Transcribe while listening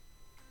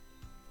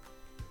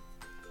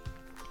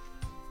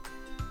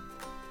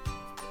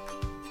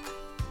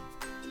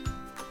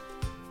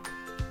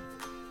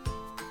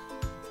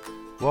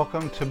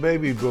Welcome to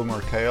Baby Boomer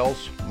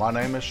Tales. My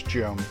name is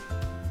Jim.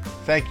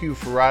 Thank you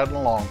for riding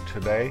along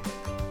today.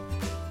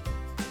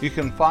 You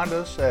can find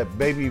us at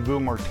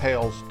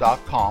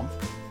babyboomertales.com.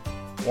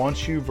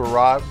 Once you've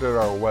arrived at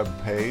our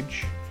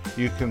webpage,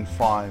 you can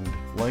find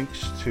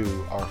links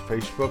to our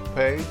Facebook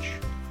page,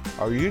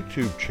 our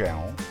YouTube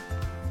channel,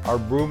 our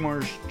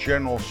Boomer's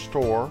General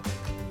Store,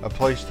 a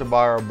place to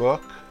buy our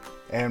book,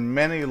 and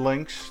many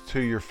links to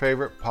your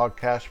favorite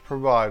podcast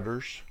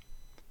providers.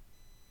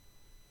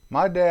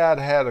 My dad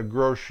had a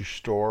grocery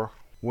store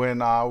when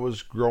I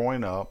was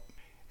growing up,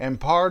 and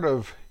part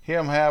of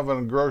him having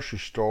a grocery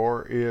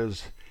store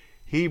is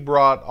he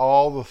brought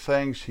all the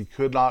things he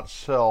could not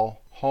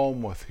sell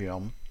home with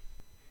him.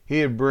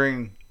 He'd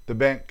bring the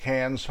bent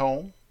cans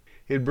home.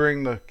 He'd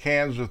bring the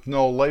cans with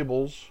no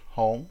labels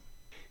home.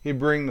 He'd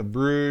bring the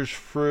bruised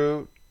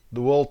fruit,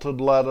 the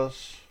wilted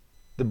lettuce,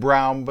 the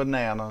brown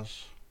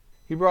bananas.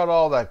 He brought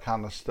all that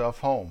kind of stuff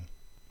home.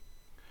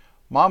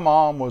 My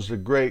mom was a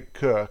great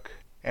cook,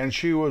 and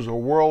she was a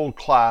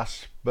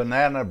world-class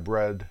banana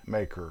bread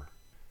maker.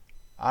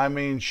 I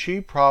mean, she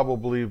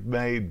probably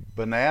made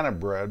banana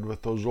bread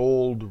with those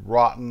old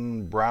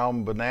rotten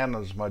brown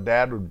bananas my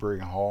dad would bring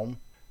home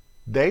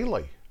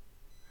daily.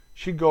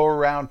 She'd go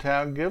around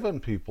town giving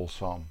people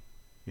some.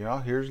 You know,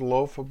 here's a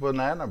loaf of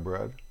banana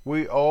bread.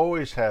 We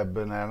always had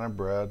banana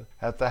bread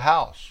at the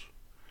house.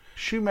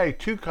 She made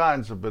 2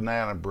 kinds of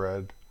banana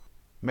bread.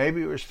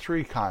 Maybe it was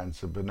 3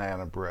 kinds of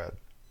banana bread.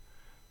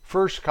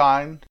 First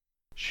kind,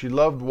 she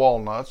loved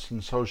walnuts,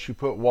 and so she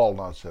put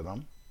walnuts in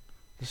them.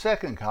 The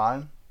second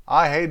kind,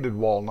 I hated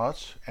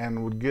walnuts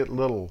and would get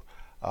little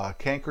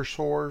canker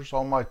sores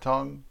on my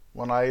tongue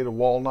when I ate a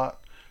walnut,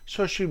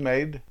 so she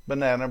made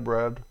banana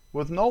bread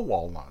with no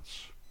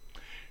walnuts.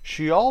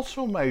 She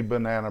also made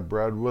banana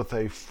bread with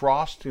a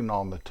frosting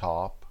on the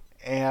top,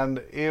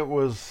 and it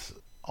was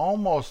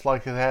almost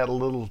like it had a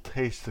little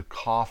taste of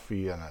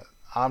coffee in it.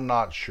 I'm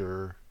not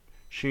sure.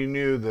 She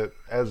knew that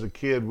as a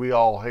kid we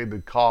all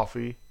hated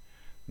coffee.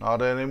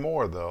 Not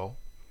anymore though.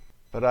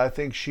 But I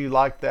think she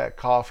liked that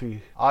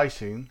coffee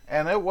icing,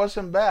 and it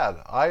wasn't bad.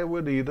 I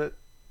would eat it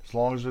as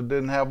long as it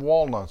didn't have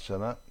walnuts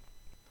in it.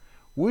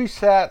 We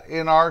sat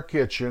in our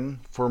kitchen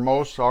for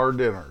most of our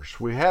dinners.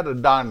 We had a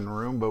dining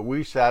room, but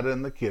we sat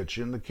in the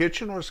kitchen. The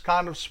kitchen was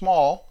kind of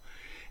small,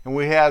 and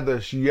we had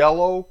this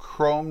yellow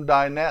chrome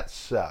dinette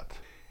set.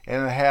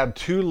 And it had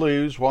 2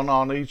 leaves, one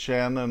on each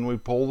end, and we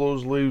pulled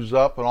those leaves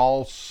up, and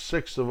all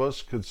 6 of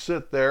us could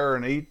sit there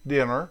and eat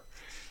dinner.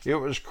 It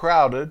was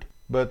crowded,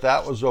 but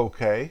that was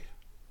okay.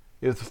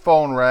 If the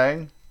phone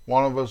rang,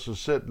 one of us was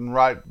sitting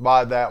right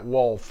by that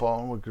wall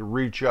phone. We could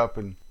reach up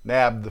and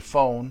nab the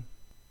phone.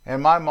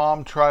 And my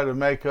mom tried to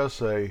make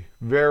us a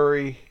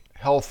very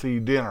healthy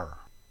dinner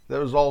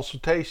that was also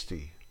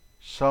tasty.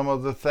 Some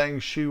of the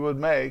things she would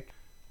make,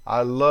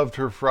 I loved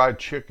her fried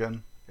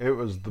chicken. It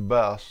was the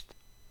best.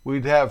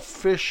 We'd have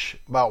fish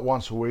about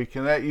once a week,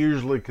 and that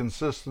usually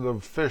consisted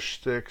of fish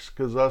sticks,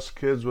 because us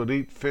kids would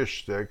eat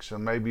fish sticks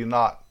and maybe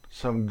not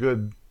some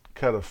good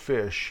cut of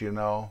fish, you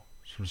know,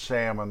 some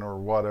salmon or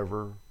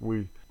whatever.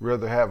 We'd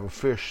rather have a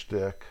fish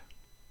stick.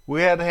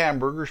 We had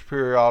hamburgers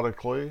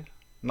periodically,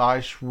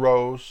 nice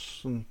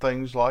roasts and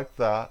things like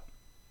that.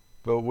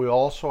 But we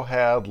also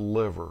had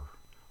liver.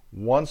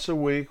 Once a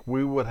week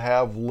we would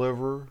have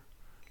liver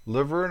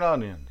and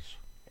onions.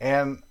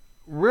 And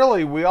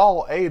really we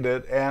all ate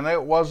it, and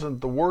it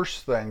wasn't the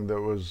worst thing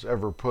that was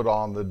ever put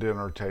on the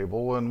dinner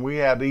table, and we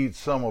had to eat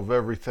some of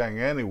everything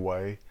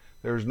anyway.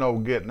 There's no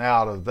getting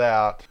out of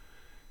that.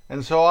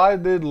 And so I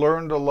did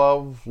learn to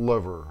love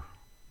liver.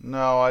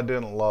 No, I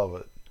didn't love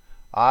it.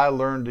 I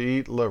learned to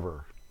eat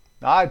liver.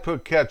 Now, I'd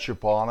put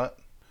ketchup on it.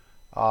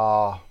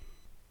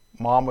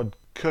 Mom would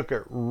cook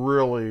it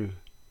really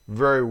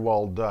very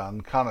well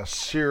done, kind of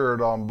sear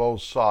it on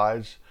both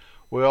sides.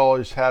 We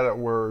always had it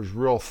where it was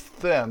real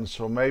thin,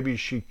 so maybe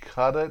she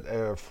cut it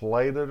or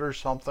filleted it or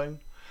something.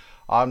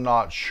 I'm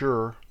not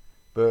sure,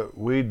 but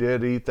we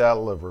did eat that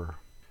liver.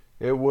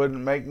 It wouldn't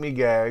make me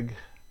gag.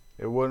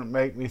 It wouldn't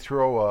make me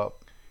throw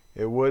up.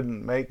 It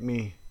wouldn't make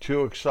me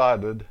too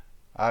excited.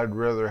 I'd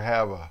rather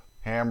have a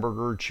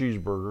hamburger or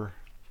cheeseburger.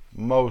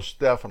 Most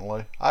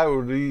definitely. I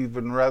would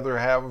even rather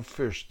have a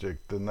fish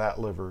stick than that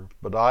liver,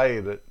 but I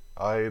ate it.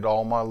 I ate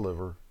all my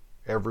liver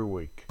every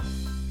week.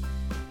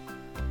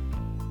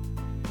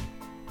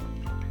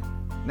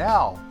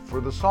 Now for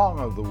the song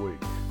of the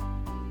week.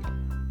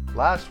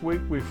 Last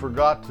week we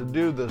forgot to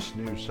do this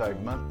new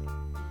segment.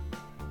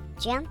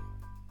 Jim,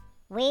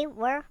 we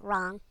were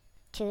wrong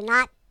to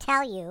not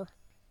tell you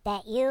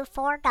that you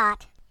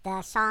forgot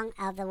the song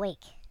of the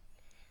week.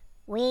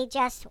 We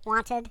just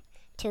wanted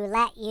to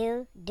let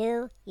you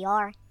do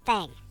your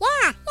thing.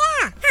 Yeah.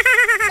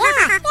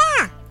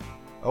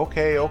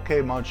 Okay,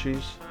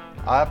 Munchies.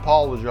 I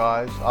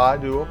apologize. I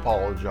do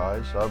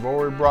apologize. I've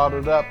already brought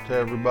it up to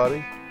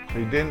everybody, so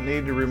you didn't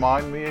need to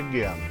remind me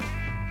again.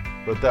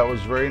 But that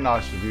was very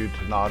nice of you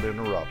to not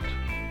interrupt.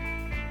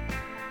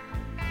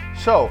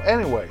 So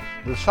anyway,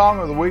 the song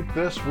of the week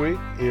this week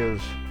is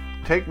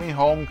Take Me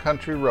Home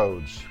Country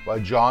Roads by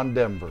John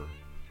Denver,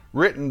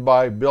 written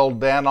by Bill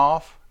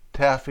Danoff,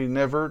 Taffy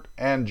Nivert,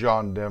 and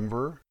John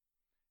Denver.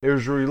 It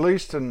was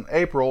released in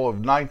April of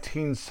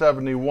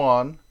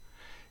 1971.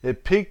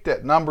 It peaked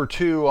at number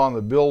 2 on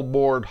the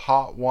Billboard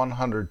Hot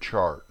 100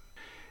 chart.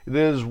 It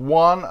is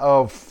one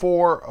of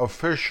 4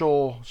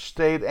 official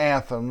state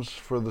anthems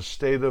for the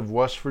state of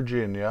West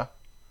Virginia.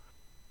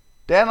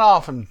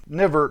 Danoff and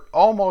Nivert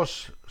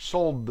almost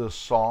sold this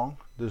song,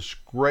 this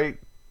great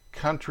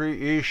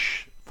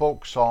country-ish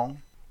folk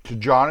song, to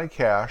Johnny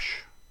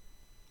Cash.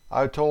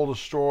 I told a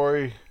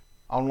story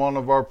on one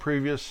of our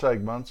previous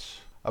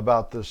segments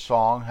about this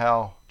song,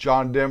 how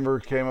John Denver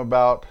came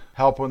about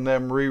helping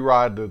them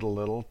rewrite it a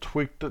little,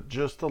 tweaked it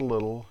just a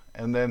little,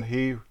 and then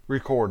he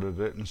recorded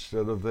it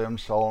instead of them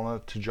selling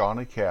it to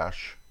Johnny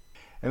Cash.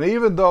 And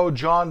even though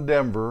John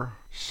Denver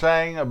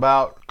sang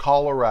about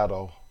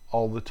Colorado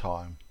all the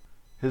time,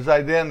 his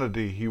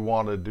identity, he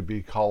wanted to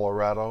be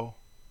Colorado.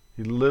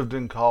 He lived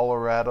in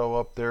Colorado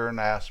up there in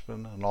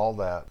Aspen and all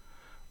that.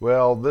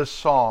 Well, this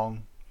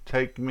song,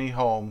 Take Me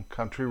Home,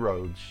 Country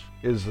Roads,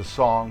 is the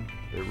song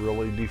that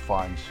really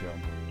defines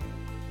him.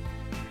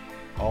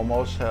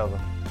 Almost Heaven,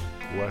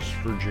 West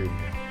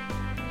Virginia.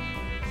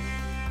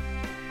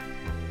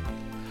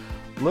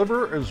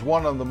 Liver is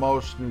one of the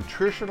most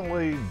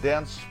nutritionally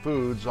dense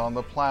foods on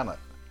the planet.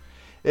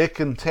 It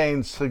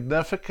contains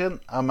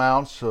significant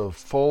amounts of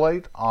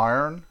folate,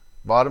 iron,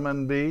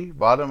 vitamin B,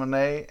 vitamin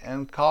A,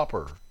 and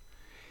copper.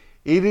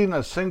 Eating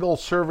a single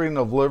serving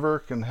of liver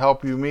can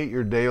help you meet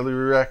your daily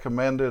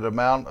recommended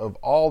amount of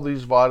all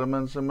these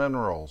vitamins and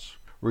minerals,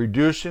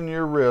 reducing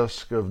your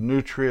risk of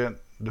nutrient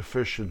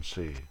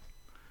deficiency.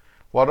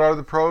 What are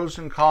the pros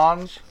and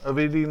cons of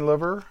eating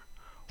liver?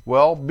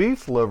 Well,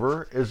 beef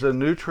liver is a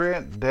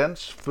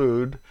nutrient-dense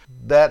food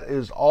that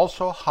is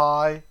also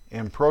high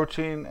in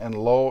protein and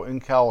low in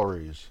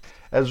calories.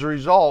 As a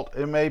result,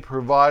 it may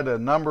provide a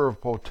number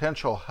of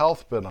potential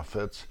health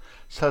benefits,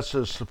 such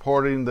as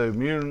supporting the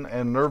immune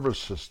and nervous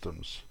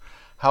systems.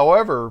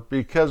 However,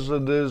 because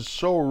it is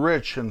so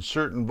rich in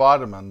certain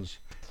vitamins,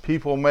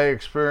 people may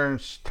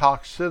experience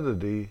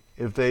toxicity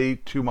if they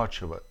eat too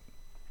much of it.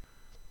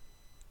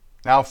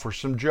 Now for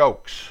some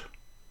jokes.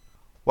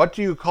 What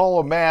do you call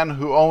a man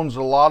who owns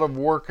a lot of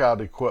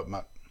workout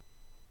equipment?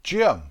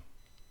 Jim.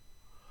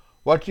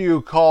 What do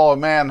you call a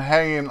man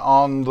hanging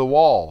on the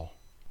wall?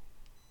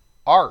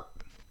 Art.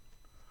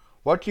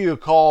 What do you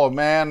call a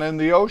man in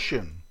the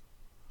ocean?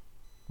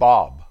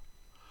 Bob.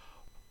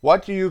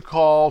 What do you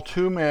call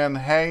 2 men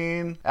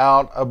hanging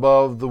out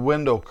above the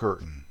window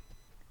curtain?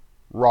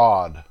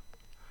 Rod.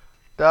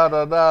 Da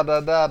da da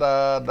da da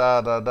da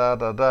da da da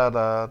da da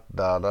da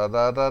da da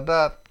da da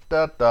da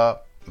da da.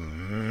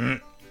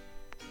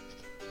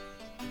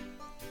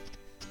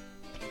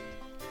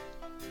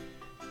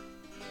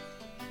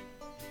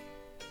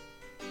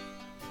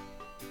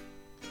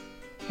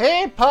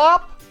 Hey,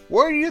 Pop,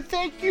 where do you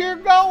think you're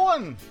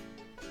going?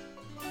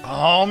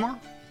 Homer,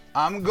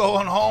 I'm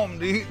going home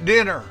to eat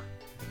dinner.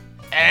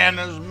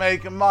 Anna's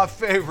making my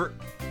favorite,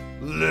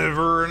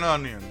 liver and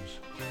onions.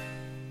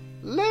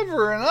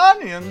 Liver and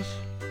onions?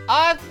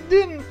 I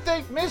didn't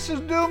think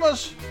Mrs.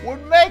 Dumas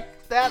would make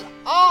that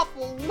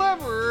awful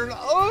liver and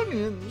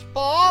onions,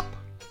 Pop.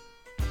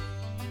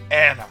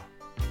 Anna.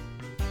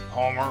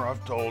 Homer,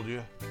 I've told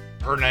you,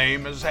 her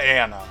name is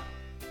Anna.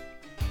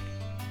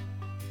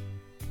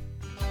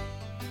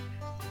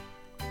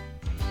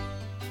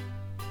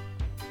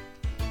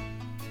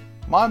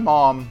 My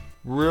mom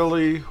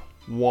really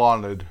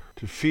wanted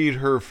to feed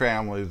her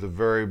family the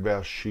very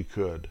best she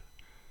could.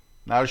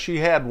 Now, she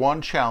had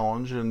one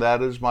challenge, and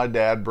that is my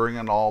dad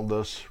bringing all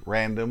this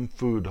random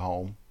food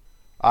home.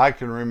 I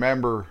can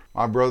remember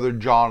my brother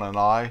John and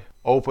I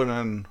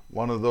opening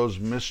one of those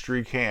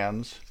mystery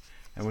cans,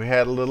 and we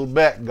had a little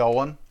bet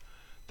going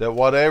that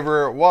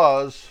whatever it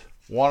was,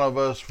 one of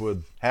us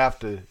would have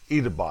to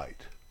eat a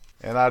bite.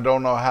 And I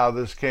don't know how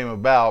this came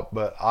about,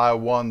 but I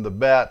won the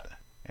bet,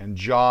 and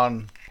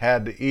John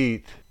had to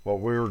eat what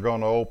we were going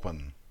to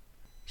open.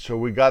 So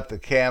we got the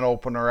can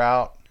opener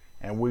out,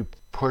 and we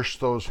pushed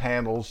those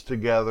handles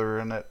together,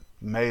 and it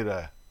made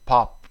a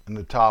pop in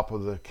the top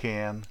of the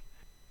can.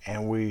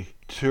 And we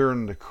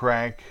turned the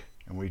crank,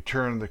 and we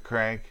turned the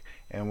crank,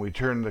 and we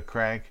turned the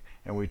crank,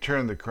 and we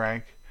turned the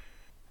crank.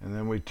 And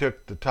then we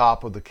took the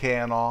top of the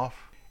can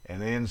off,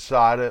 and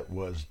inside it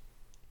was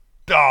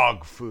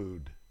dog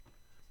food.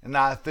 And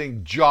I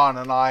think John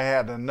and I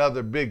had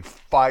another big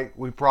fight.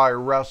 We probably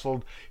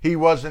wrestled. He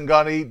wasn't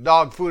going to eat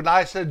dog food. And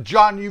I said,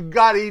 John, you've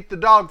got to eat the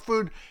dog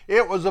food.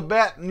 It was a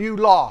bet and you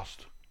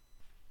lost.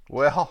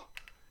 Well,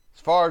 as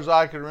far as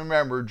I can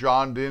remember,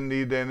 John didn't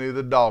eat any of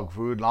the dog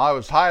food. And I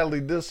was highly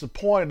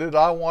disappointed.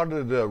 I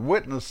wanted to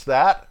witness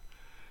that.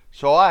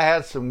 So I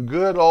had some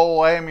good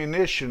old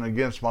ammunition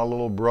against my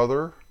little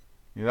brother.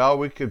 You know,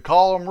 we could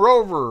call him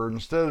Rover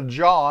instead of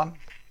John.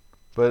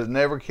 But it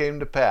never came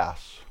to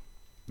pass.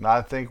 And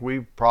I think we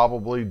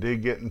probably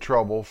did get in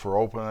trouble for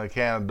opening a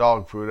can of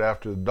dog food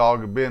after the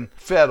dog had been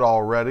fed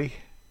already.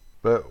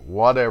 But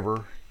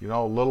whatever, you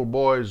know, little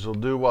boys will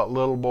do what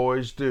little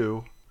boys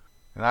do.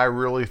 and I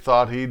really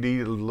thought he'd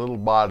eat a little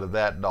bite of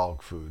that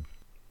dog food.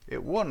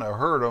 It wouldn't have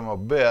hurt him a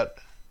bit.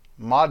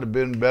 Might have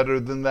been better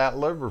than that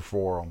liver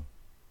for him.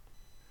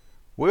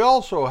 We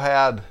also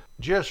had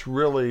just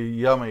really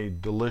yummy,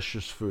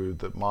 delicious food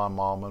that my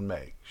mom would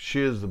make.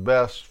 She is the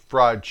best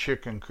fried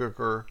chicken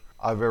cooker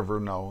I've ever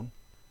known.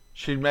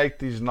 She'd make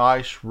these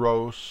nice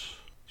roasts.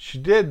 She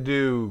did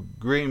do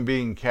green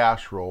bean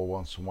casserole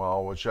once in a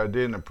while, which I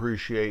didn't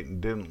appreciate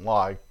and didn't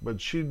like, but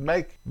she'd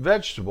make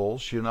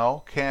vegetables, you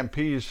know. Canned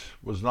peas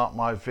was not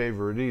my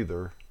favorite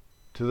either.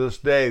 To this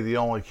day, the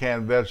only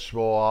canned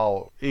vegetable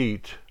I'll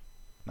eat.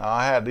 Now,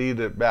 I had to eat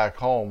it back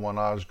home when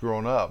I was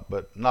growing up,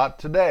 but not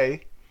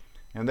today,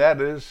 and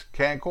that is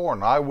canned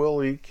corn. I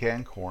will eat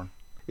canned corn.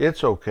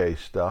 It's okay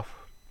stuff.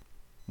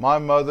 My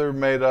mother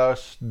made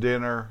us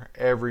dinner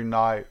every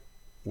night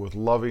with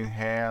loving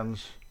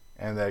hands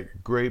and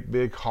that great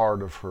big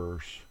heart of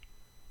hers,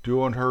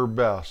 doing her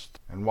best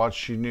and what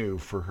she knew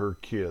for her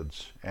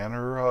kids and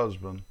her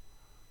husband.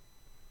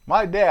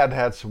 My dad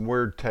had some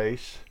weird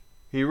tastes.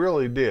 He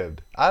really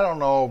did. I don't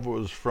know if it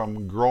was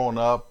from growing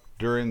up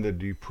during the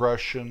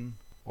Depression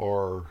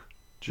or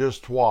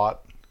just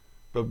what,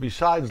 but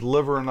besides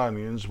liver and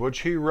onions,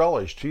 which he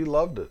relished, he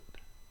loved it.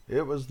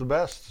 It was the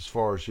best as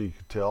far as he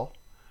could tell.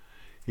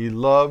 He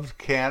loved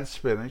canned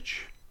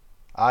spinach.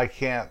 I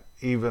can't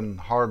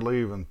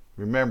hardly even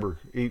remember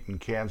eating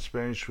canned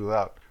spinach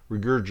without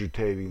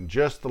regurgitating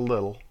just a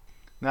little.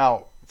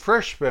 Now,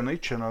 fresh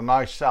spinach in a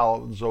nice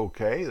salad is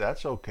okay.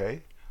 That's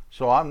okay.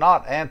 So I'm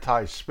not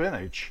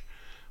anti-spinach,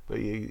 but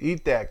you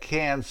eat that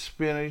canned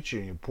spinach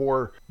and you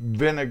pour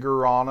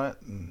vinegar on it,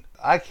 and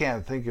I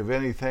can't think of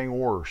anything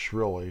worse,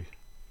 really.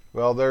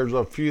 Well, there's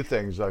a few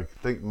things I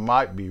think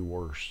might be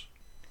worse.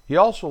 He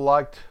also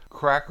liked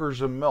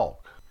crackers and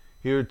milk.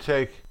 He would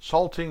take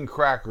saltine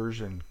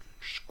crackers and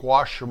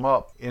squash them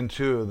up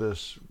into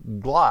this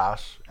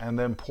glass and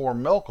then pour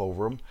milk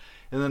over them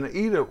and then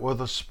eat it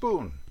with a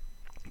spoon.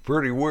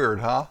 Pretty weird,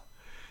 huh?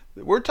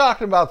 We're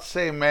talking about the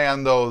same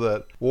man, though,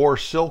 that wore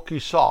silky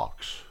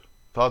socks.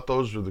 Thought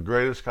those were the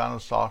greatest kind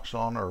of socks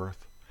on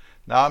earth.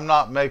 Now, I'm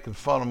not making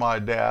fun of my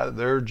dad.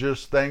 They're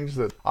just things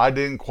that I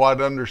didn't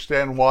quite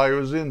understand why he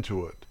was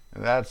into it.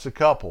 And that's a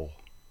couple.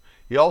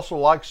 He also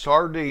liked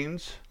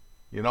sardines,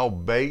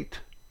 bait.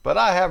 But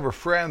I have a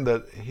friend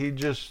that he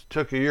just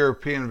took a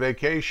European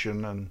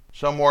vacation, and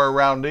somewhere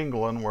around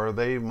England where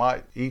they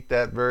might eat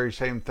that very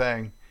same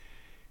thing,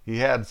 he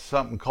had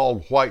something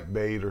called white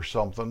bait or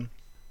something,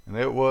 and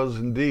it was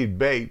indeed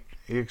bait.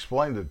 He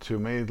explained it to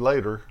me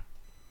later.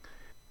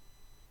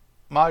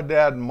 My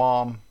dad and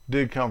mom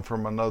did come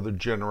from another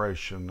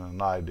generation than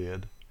I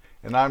did,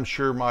 and I'm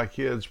sure my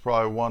kids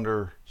probably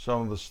wonder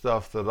some of the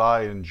stuff that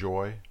I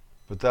enjoy,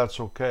 but that's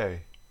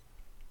okay.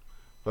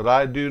 But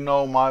I do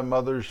know my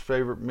mother's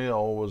favorite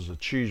meal was a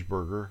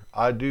cheeseburger.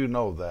 I do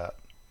know that.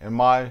 And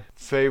my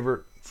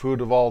favorite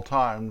food of all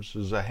times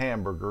is a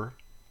hamburger.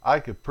 I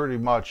could pretty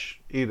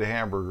much eat a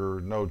hamburger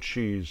with no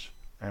cheese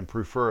and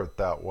prefer it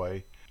that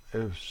way.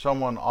 If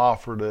someone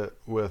offered it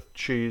with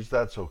cheese,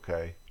 that's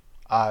okay.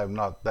 I'm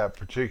not that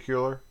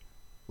particular.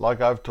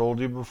 Like I've told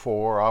you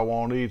before, I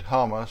won't eat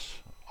hummus,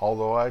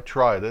 although I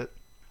tried it.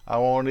 I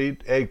won't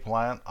eat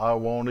eggplant. I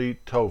won't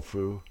eat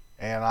tofu.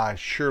 And I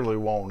surely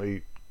won't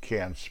eat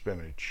canned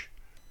spinach.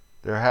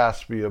 There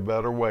has to be a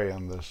better way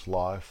in this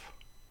life.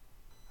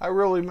 I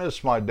really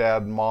miss my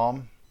dad and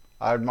mom.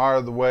 I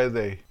admire the way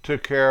they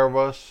took care of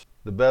us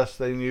the best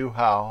they knew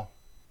how.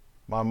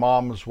 My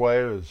mom's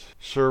way was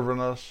serving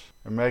us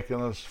and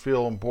making us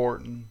feel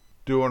important,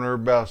 doing her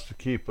best to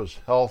keep us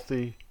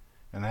healthy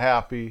and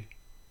happy.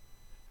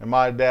 And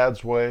my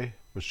dad's way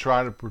was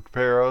trying to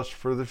prepare us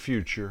for the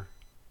future,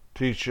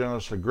 teaching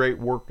us a great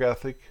work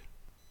ethic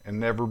and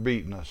never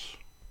beating us.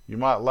 You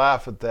might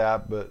laugh at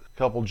that, but a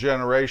couple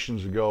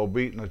generations ago,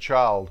 beating a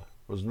child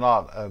was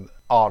not an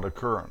odd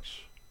occurrence.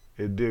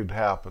 It did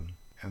happen.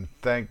 And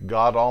thank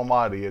God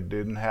Almighty it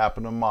didn't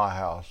happen in my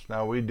house.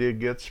 Now, we did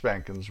get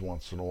spankings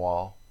once in a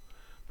while,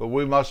 but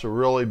we must have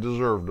really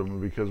deserved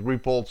them because we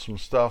pulled some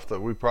stuff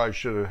that we probably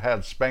should have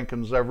had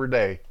spankings every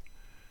day.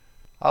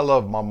 I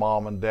love my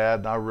mom and dad,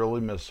 and I really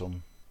miss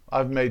them.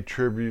 I've made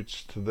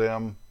tributes to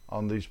them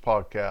on these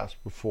podcasts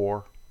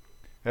before.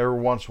 Every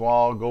once in a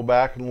while, I'll go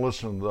back and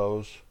listen to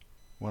those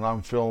when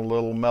I'm feeling a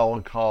little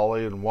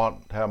melancholy and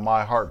want to have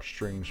my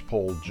heartstrings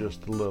pulled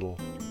just a little.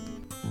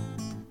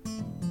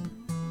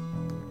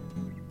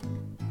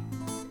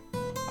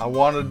 I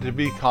wanted to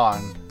be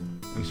kind,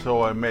 and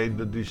so I made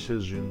the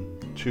decision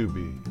to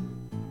be.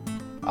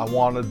 I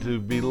wanted to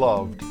be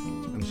loved,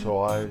 and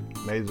so I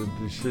made the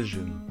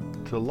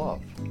decision to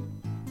love.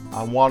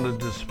 I wanted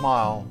to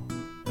smile,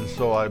 and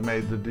so I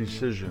made the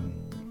decision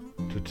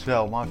to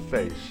tell my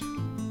face.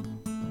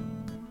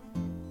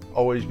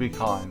 Always be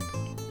kind.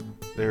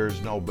 There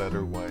is no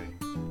better way.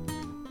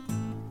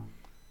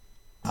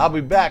 I'll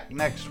be back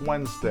next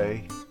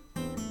Wednesday.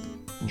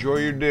 Enjoy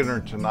your dinner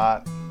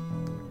tonight.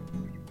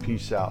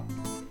 Peace out.